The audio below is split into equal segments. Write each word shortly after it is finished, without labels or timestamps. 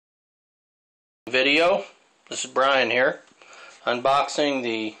video. This is Brian here, unboxing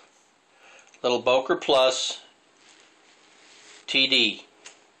the little Boker Plus TD.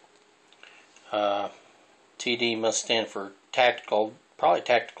 TD must stand for tactical, probably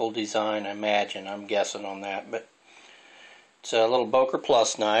tactical design, I imagine. I'm guessing on that, but it's a little Boker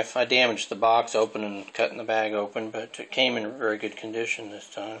Plus knife. I damaged the box opening and cutting the bag open, but it came in very good condition this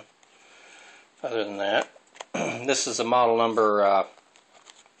time. Other than that, this is a model number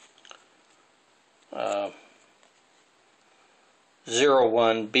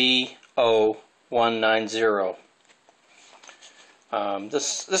 01B0190.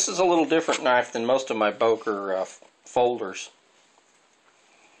 This is a little different knife than most of my Boker folders.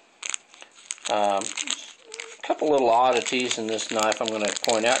 A couple little oddities in this knife I'm going to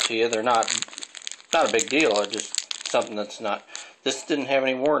point out to you. They're not a big deal. It's just something that's not. This didn't have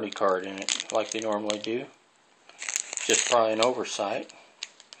any warranty card in it like they normally do. Just probably an oversight.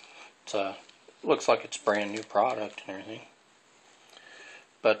 It looks like it's a brand new product and everything.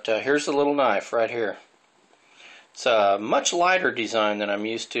 But here's the little knife right here. It's a much lighter design than I'm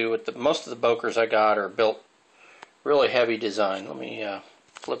used to. Most of the Bokers I got are built really heavy design. Let me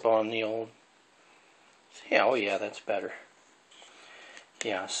flip on the old. Yeah, oh yeah, that's better.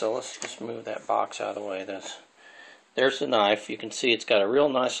 Yeah, so let's just move that box out of the way. There's the knife. You can see it's got a real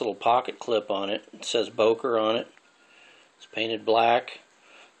nice little pocket clip on it. It says Boker on it. It's painted black.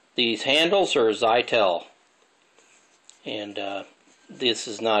 These handles are Zytel, and this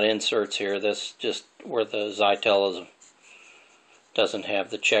is not inserts here. This just where the Zytel doesn't have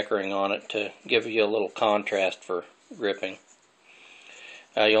the checkering on it to give you a little contrast for gripping.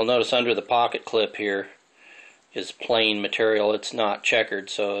 You'll notice under the pocket clip here is plain material. It's not checkered,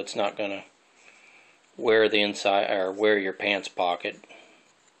 so it's not going to wear the inside or wear your pants pocket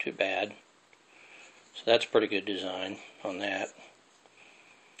too bad. So that's pretty good design on that.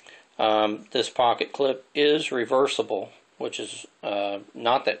 This pocket clip is reversible, which is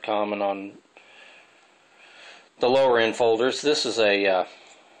not that common on the lower end folders. This is a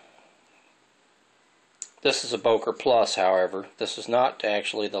Boker Plus, however. This is not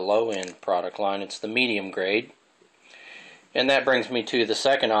actually the low end product line. It's the medium grade. And that brings me to the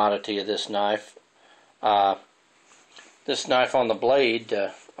second oddity of this knife. This knife on the blade,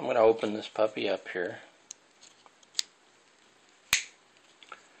 I'm going to open this puppy up here.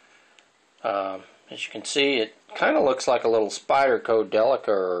 As you can see, it kind of looks like a little Spyderco Delica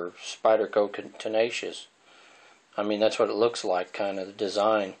or Spyderco Tenacious. I mean, that's what it looks like, kind of the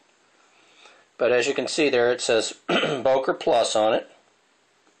design. But as you can see there, it says Boker Plus on it.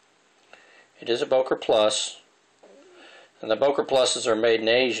 It is a Boker Plus. And the Boker Pluses are made in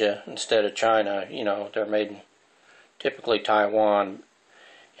Asia instead of China. You know, they're made in typically Taiwan.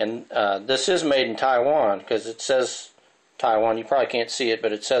 And this is made in Taiwan because it says Taiwan. You probably can't see it,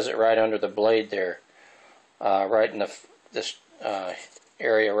 but it says it right under the blade there. Right in this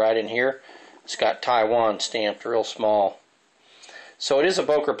area right in here. It's got Taiwan stamped real small. So it is a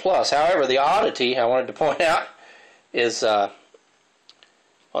Boker Plus. However, the oddity I wanted to point out is on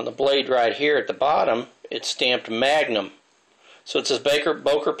the blade right here at the bottom, it's stamped Magnum. So it says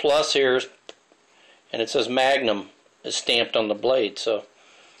Boker Plus here, and it says Magnum is stamped on the blade. So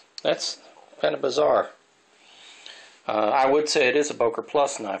that's kind of bizarre. I would say it is a Boker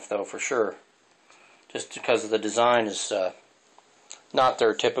Plus knife, though, for sure. Just because the design is not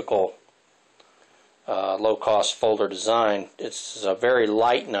their typical low-cost folder design. It's a very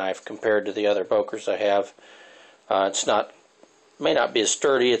light knife compared to the other Bokers I have. May not be as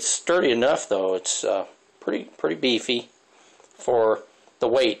sturdy. It's sturdy enough, though. It's pretty beefy for the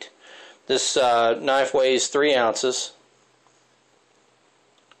weight. This knife weighs 3 ounces.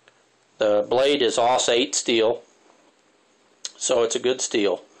 The blade is Aus 8 steel, so it's a good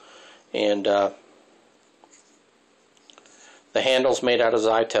steel. And the handle's made out of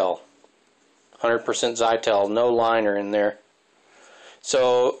Zytel. 100% Zytel, no liner in there.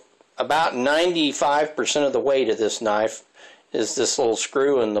 So about 95% of the weight of this knife is this little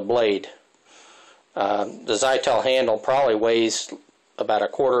screw in the blade. The Zytel handle probably weighs about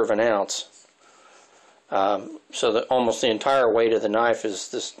 1/4 of an ounce. So almost the entire weight of the knife is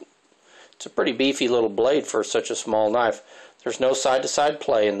this. It's a pretty beefy little blade for such a small knife. There's no side-to-side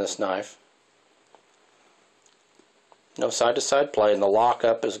play in this knife. No side-to-side play, and the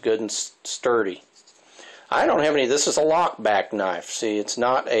lockup is good and sturdy. I don't have any. This is a lock-back knife. See, it's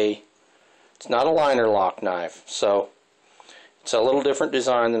not a liner lock knife, so it's a little different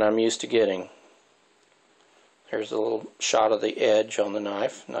design than I'm used to getting. Here's a little shot of the edge on the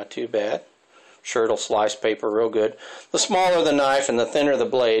knife. Not too bad. Sure, it'll slice paper real good. The smaller the knife and the thinner the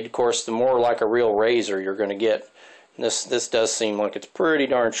blade, of course, the more like a real razor you're going to get. This does seem like it's pretty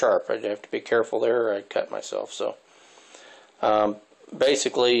darn sharp. I'd have to be careful there or I'd cut myself. So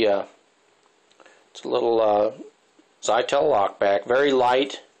basically it's a little Zytel lockback, very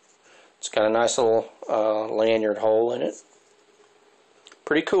light. It's got a nice little lanyard hole in it.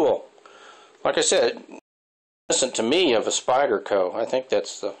 Pretty cool. Like I said, reminiscent to me of a Spyderco. I think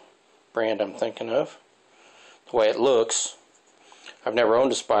that's the brand I'm thinking of. The way it looks. I've never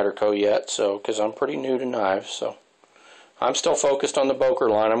owned a Spyderco yet, so because I'm pretty new to knives, so I'm still focused on the Boker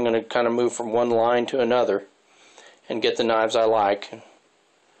line. I'm going to kind of move from one line to another and get the knives I like, and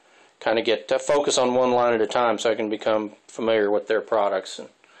kind of get to focus on one line at a time so I can become familiar with their products, and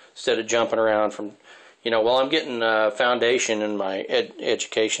instead of jumping around from, while I'm getting foundation in my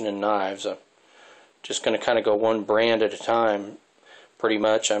education in knives, I'm just going to kind of go one brand at a time pretty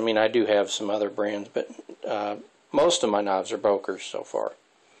much. I mean, I do have some other brands, but most of my knives are Bokers so far.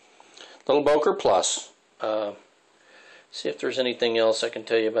 Little Boker Plus. See if there's anything else I can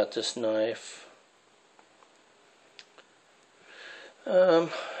tell you about this knife.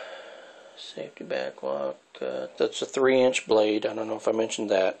 Safety backlock. That's a 3-inch blade. I don't know if I mentioned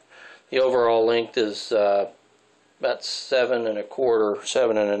that. The overall length is about 7 1/4,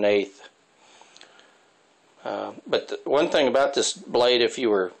 7 1/8. But the one thing about this blade, if you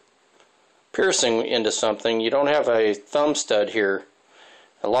were piercing into something, you don't have a thumb stud here.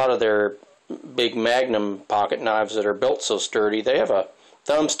 A lot of their big Magnum pocket knives that are built so sturdy, they have a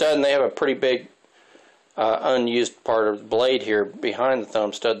thumb stud and they have a pretty big unused part of the blade here behind the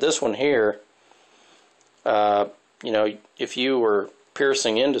thumb stud. This one here, if you were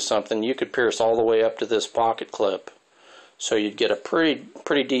piercing into something, you could pierce all the way up to this pocket clip. So you'd get a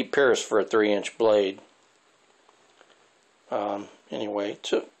pretty deep pierce for a 3-inch blade. Anyway,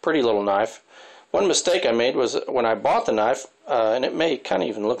 it's a pretty little knife. One mistake I made was when I bought the knife, and it may kind of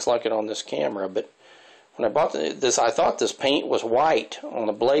even looks like it on this camera, but when I bought this, I thought this paint was white on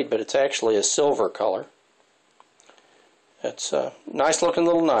the blade, but it's actually a silver color. It's a nice looking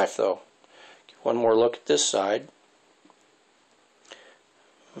little knife though. One more look at this side.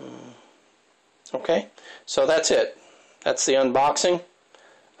 Okay, so that's it. That's the unboxing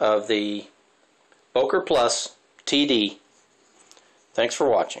of the Boker Plus TD. Thanks for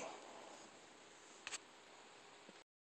watching.